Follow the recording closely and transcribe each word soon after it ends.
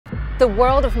The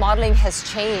world of modeling has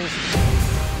changed.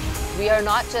 We are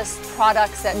not just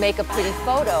products that make a pretty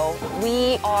photo.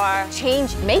 We are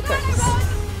change makers.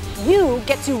 You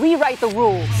get to rewrite the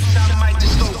rules. Very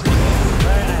nice.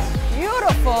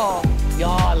 Beautiful.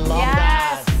 Yo, I love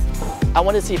that. I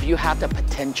want to see if you have the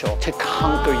potential to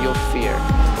conquer your fear.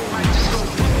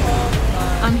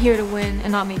 I'm here to win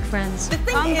and not make friends. The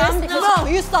thing is, no,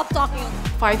 you stop talking.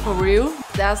 Fight for real?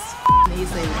 That's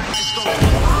easy.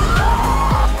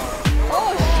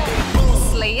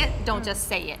 Slay it, don't just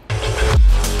say it.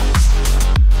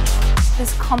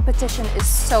 This competition is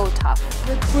so tough.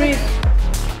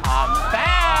 I'm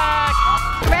back!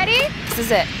 Ready? This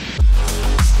is it.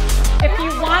 If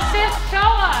you want this, show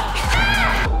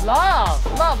us. Love,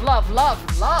 love, love,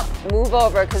 love, love. Move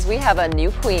over, because we have a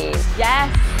new queen. Yes.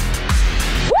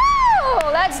 Woo!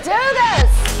 Let's do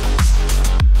this!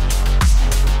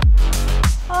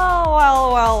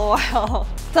 Oh, well.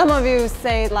 Some of you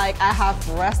say like I have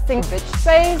resting bitch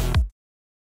face.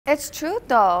 It's true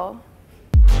though.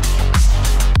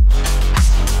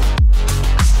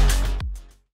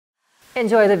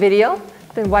 Enjoy the video?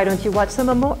 Then why don't you watch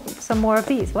some more of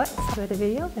these? What? Enjoy the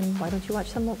video? Then why don't you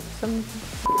watch some?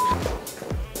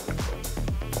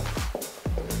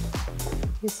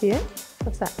 You see it?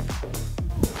 What's that?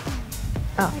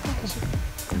 Oh.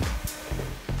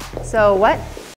 So what?